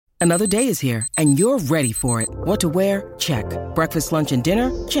Another day is here, and you're ready for it. What to wear? Check. Breakfast, lunch, and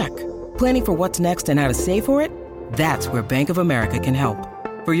dinner? Check. Planning for what's next and how to save for it? That's where Bank of America can help.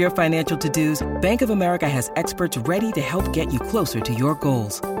 For your financial to-dos, Bank of America has experts ready to help get you closer to your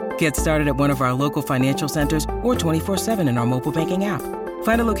goals. Get started at one of our local financial centers or 24/7 in our mobile banking app.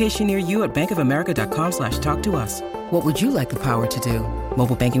 Find a location near you at bankofamerica.com/talktous. What would you like the power to do?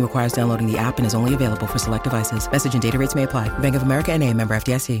 Mobile banking requires downloading the app and is only available for select devices. Message and data rates may apply. Bank of America N.A., member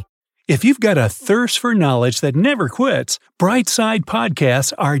FDIC. If you've got a thirst for knowledge that never quits, Brightside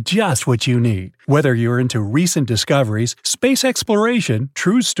Podcasts are just what you need. Whether you're into recent discoveries, space exploration,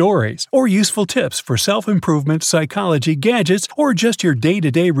 true stories, or useful tips for self-improvement, psychology, gadgets, or just your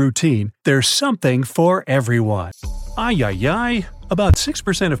day-to-day routine, there's something for everyone. Ay. About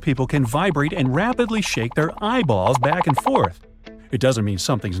 6% of people can vibrate and rapidly shake their eyeballs back and forth. It doesn't mean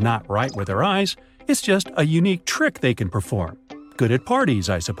something's not right with their eyes, it's just a unique trick they can perform. Good at parties,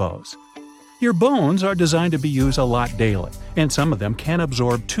 I suppose. Your bones are designed to be used a lot daily, and some of them can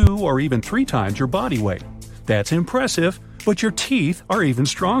absorb 2 or even 3 times your body weight. That's impressive, but your teeth are even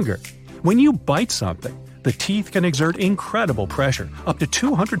stronger. When you bite something, the teeth can exert incredible pressure, up to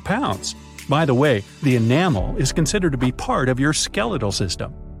 200 pounds. By the way, the enamel is considered to be part of your skeletal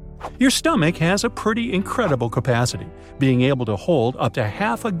system. Your stomach has a pretty incredible capacity, being able to hold up to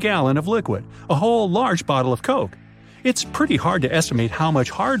half a gallon of liquid, a whole large bottle of Coke. It's pretty hard to estimate how much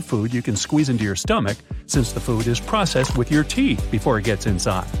hard food you can squeeze into your stomach, since the food is processed with your teeth before it gets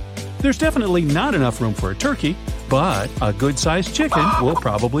inside. There's definitely not enough room for a turkey, but a good-sized chicken will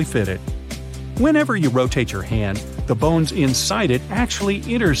probably fit it. Whenever you rotate your hand, the bones inside it actually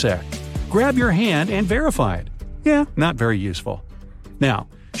intersect. Grab your hand and verify it. Yeah, not very useful. Now,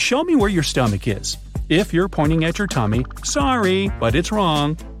 show me where your stomach is. If you're pointing at your tummy, sorry, but it's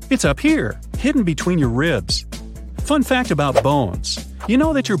wrong. It's up here, hidden between your ribs. Fun fact about bones. You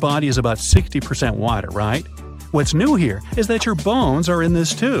know that your body is about 60% water, right? What's new here is that your bones are in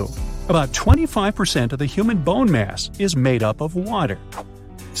this too. About 25% of the human bone mass is made up of water.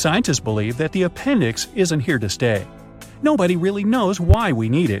 Scientists believe that the appendix isn't here to stay. Nobody really knows why we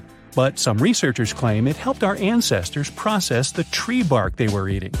need it, but some researchers claim it helped our ancestors process the tree bark they were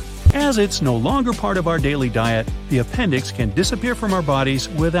eating. As it's no longer part of our daily diet, the appendix can disappear from our bodies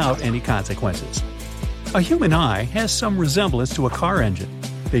without any consequences. A human eye has some resemblance to a car engine.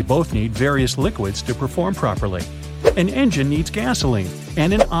 They both need various liquids to perform properly. An engine needs gasoline,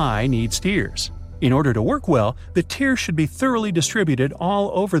 and an eye needs tears. In order to work well, the tears should be thoroughly distributed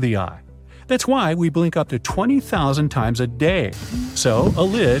all over the eye. That's why we blink up to 20,000 times a day. So, a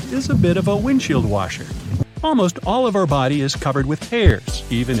lid is a bit of a windshield washer. Almost all of our body is covered with hairs,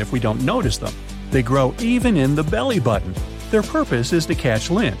 even if we don't notice them. They grow even in the belly button. Their purpose is to catch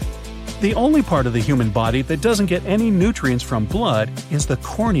lint. The only part of the human body that doesn't get any nutrients from blood is the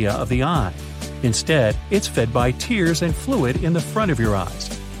cornea of the eye. Instead, it's fed by tears and fluid in the front of your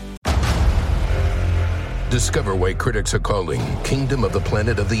eyes. Discover why critics are calling Kingdom of the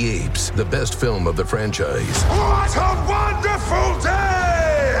Planet of the Apes the best film of the franchise. What a wonderful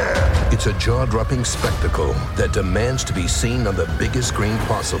day! It's a jaw-dropping spectacle that demands to be seen on the biggest screen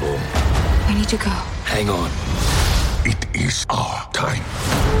possible. We need to go. Hang on. It is our time.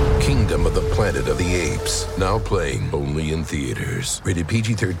 Kingdom of the Planet of the Apes. Now playing only in theaters. Rated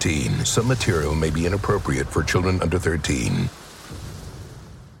PG-13. Some material may be inappropriate for children under 13.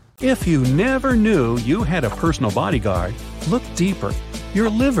 If you never knew you had a personal bodyguard, look deeper. Your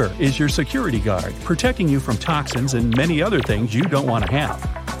liver is your security guard, protecting you from toxins and many other things you don't want to have.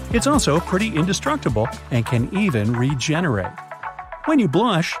 It's also pretty indestructible and can even regenerate. When you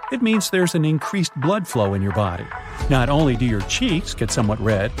blush, it means there's an increased blood flow in your body. Not only do your cheeks get somewhat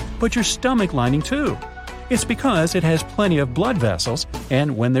red, but your stomach lining too. It's because it has plenty of blood vessels,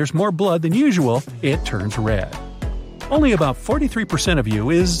 and when there's more blood than usual, it turns red. Only about 43% of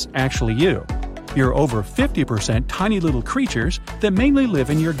you is actually you. You're over 50% tiny little creatures that mainly live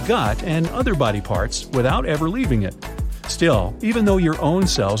in your gut and other body parts without ever leaving it. Still, even though your own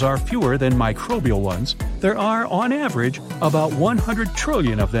cells are fewer than microbial ones, there are, on average, about 100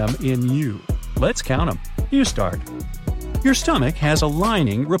 trillion of them in you. Let's count them. You start. Your stomach has a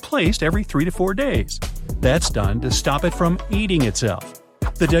lining replaced every 3 to 4 days. That's done to stop it from eating itself.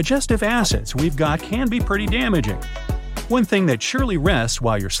 The digestive acids we've got can be pretty damaging. One thing that surely rests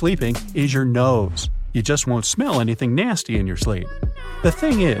while you're sleeping is your nose. You just won't smell anything nasty in your sleep. The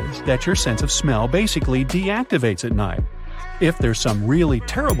thing is that your sense of smell basically deactivates at night. If there's some really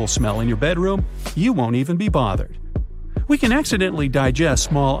terrible smell in your bedroom, you won't even be bothered. We can accidentally digest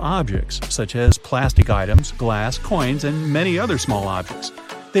small objects, such as plastic items, glass, coins, and many other small objects.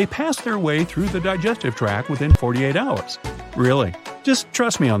 They pass their way through the digestive tract within 48 hours. Really, Just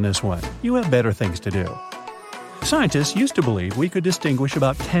trust me on this one. You have better things to do. Scientists used to believe we could distinguish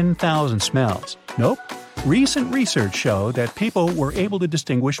about 10,000 smells. Nope. Recent research showed that people were able to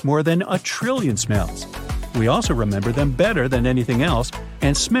distinguish more than 1 trillion smells. We also remember them better than anything else,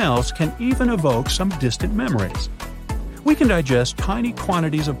 and smells can even evoke some distant memories. We can digest tiny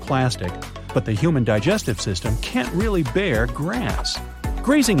quantities of plastic, but the human digestive system can't really bear grass.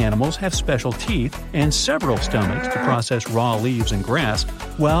 Grazing animals have special teeth and several stomachs to process raw leaves and grass,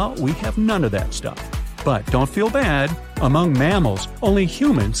 while we have none of that stuff. But don't feel bad. Among mammals, only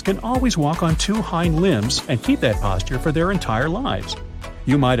humans can always walk on 2 hind limbs and keep that posture for their entire lives.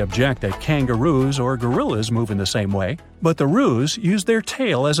 You might object that kangaroos or gorillas move in the same way, but the roos use their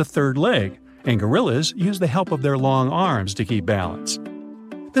tail as a third leg, and gorillas use the help of their long arms to keep balance.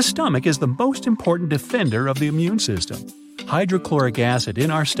 The stomach is the most important defender of the immune system. Hydrochloric acid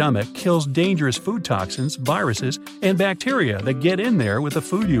in our stomach kills dangerous food toxins, viruses, and bacteria that get in there with the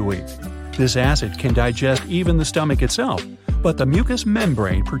food you eat. This acid can digest even the stomach itself, but the mucous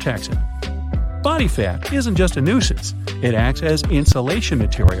membrane protects it. Body fat isn't just a nuisance. It acts as insulation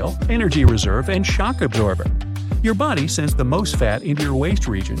material, energy reserve, and shock absorber. Your body sends the most fat into your waist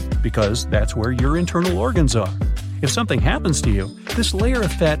region because that's where your internal organs are. If something happens to you, this layer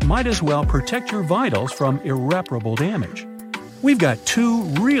of fat might as well protect your vitals from irreparable damage. We've got 2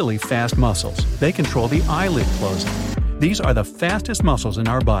 really fast muscles. They control the eyelid closing. These are the fastest muscles in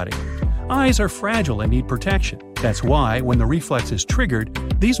our body. Eyes are fragile and need protection. That's why, when the reflex is triggered,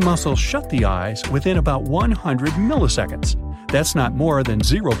 these muscles shut the eyes within about 100 milliseconds. That's not more than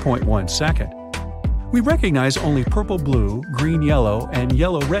 0.1 second. We recognize only purple-blue, green-yellow, and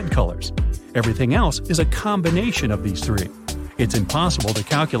yellow-red colors. Everything else is a combination of these 3. It's impossible to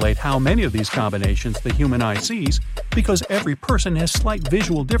calculate how many of these combinations the human eye sees because every person has slight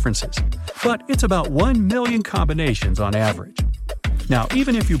visual differences, but it's about 1 million combinations on average. Now,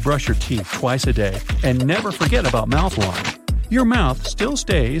 even if you brush your teeth twice a day and never forget about mouthwash, your mouth still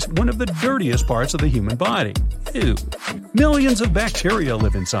stays one of the dirtiest parts of the human body. Ew. Millions of bacteria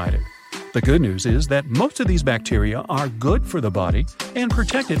live inside it. The good news is that most of these bacteria are good for the body and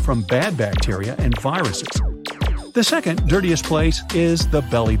protect it from bad bacteria and viruses. The second dirtiest place is the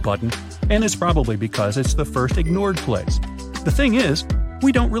belly button, and it's probably because it's the first ignored place. The thing is,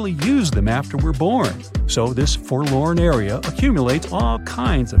 we don't really use them after we're born, so this forlorn area accumulates all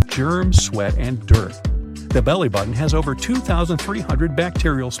kinds of germs, sweat, and dirt. The belly button has over 2,300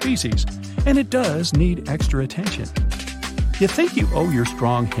 bacterial species, and it does need extra attention. You think you owe your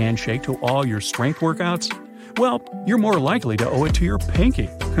strong handshake to all your strength workouts? Well, you're more likely to owe it to your pinky.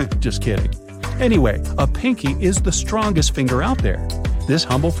 Just kidding. Anyway, a pinky is the strongest finger out there. This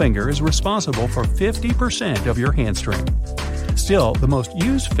humble finger is responsible for 50% of your hand strength. Still, the most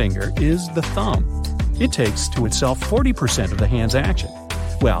used finger is the thumb. It takes to itself 40% of the hand's action.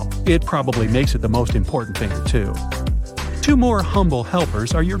 Well, it probably makes it the most important finger too. 2 more humble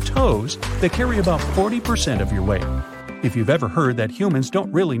helpers are your toes that carry about 40% of your weight. If you've ever heard that humans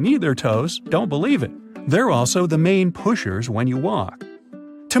don't really need their toes, don't believe it. They're also the main pushers when you walk.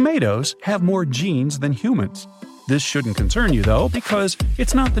 Tomatoes have more genes than humans. This shouldn't concern you though, because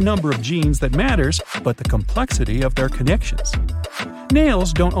it's not the number of genes that matters, but the complexity of their connections.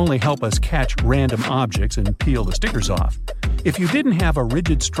 Nails don't only help us catch random objects and peel the stickers off. If you didn't have a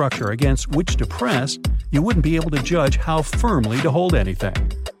rigid structure against which to press, you wouldn't be able to judge how firmly to hold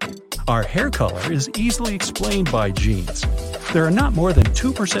anything. Our hair color is easily explained by genes. There are not more than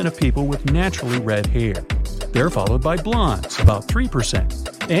 2% of people with naturally red hair. They're followed by blondes, about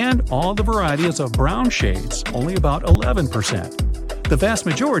 3%, and all the varieties of brown shades, only about 11%. The vast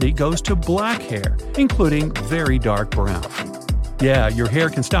majority goes to black hair, including very dark brown. Yeah, your hair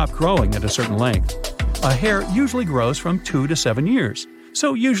can stop growing at a certain length. A hair usually grows from 2 to 7 years,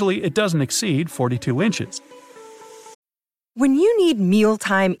 so usually it doesn't exceed 42 inches. When you need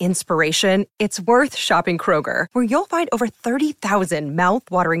mealtime inspiration, it's worth shopping Kroger, where you'll find over 30,000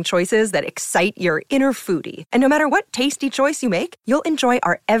 mouth-watering choices that excite your inner foodie. And no matter what tasty choice you make, you'll enjoy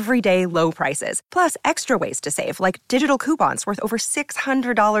our everyday low prices, plus extra ways to save, like digital coupons worth over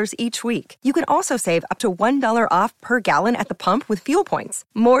 $600 each week. You can also save up to $1 off per gallon at the pump with fuel points.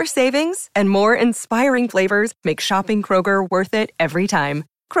 More savings and more inspiring flavors make shopping Kroger worth it every time.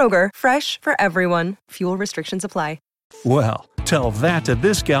 Kroger, fresh for everyone. Fuel restrictions apply. Well, tell that to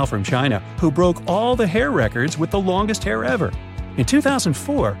this gal from China who broke all the hair records with the longest hair ever. In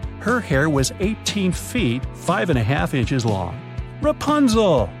 2004, her hair was 18 feet, 5.5 inches long.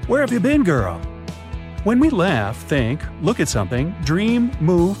 Rapunzel! Where have you been, girl? When we laugh, think, look at something, dream,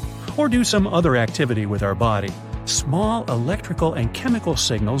 move, or do some other activity with our body, small electrical and chemical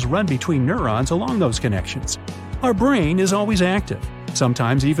signals run between neurons along those connections. Our brain is always active,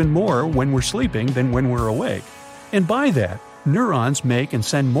 sometimes even more when we're sleeping than when we're awake. And by that, neurons make and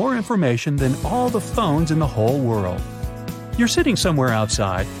send more information than all the phones in the whole world. You're sitting somewhere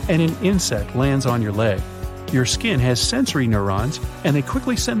outside and an insect lands on your leg. Your skin has sensory neurons, and they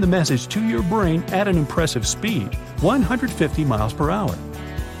quickly send the message to your brain at an impressive speed, 150 miles per hour.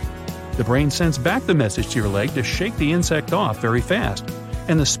 The brain sends back the message to your leg to shake the insect off very fast,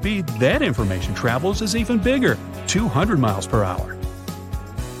 and the speed that information travels is even bigger, 200 miles per hour.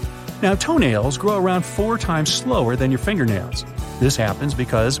 Now, toenails grow around 4 times slower than your fingernails. This happens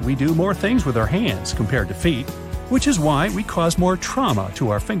because we do more things with our hands compared to feet, which is why we cause more trauma to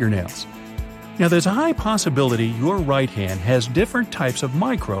our fingernails. Now, there's a high possibility your right hand has different types of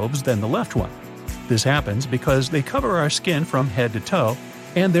microbes than the left one. This happens because they cover our skin from head to toe,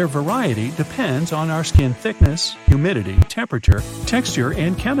 and their variety depends on our skin thickness, humidity, temperature, texture,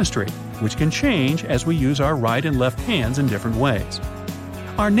 and chemistry, which can change as we use our right and left hands in different ways.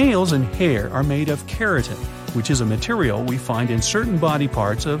 Our nails and hair are made of keratin, which is a material we find in certain body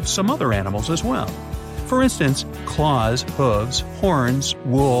parts of some other animals as well. For instance, claws, hooves, horns,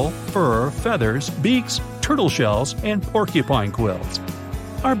 wool, fur, feathers, beaks, turtle shells, and porcupine quills.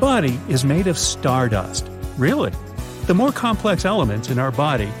 Our body is made of stardust. Really? The more complex elements in our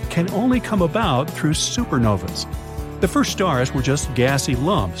body can only come about through supernovas. The first stars were just gassy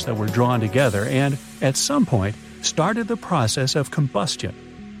lumps that were drawn together and, at some point, started the process of combustion.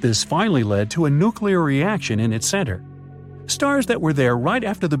 This finally led to a nuclear reaction in its center. Stars that were there right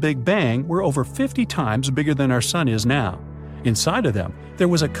after the Big Bang were over 50 times bigger than our Sun is now. Inside of them, there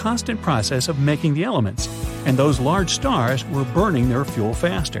was a constant process of making the elements, and those large stars were burning their fuel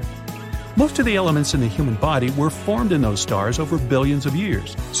faster. Most of the elements in the human body were formed in those stars over billions of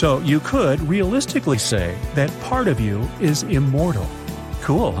years, so you could realistically say that part of you is immortal.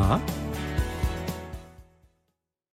 Cool, huh?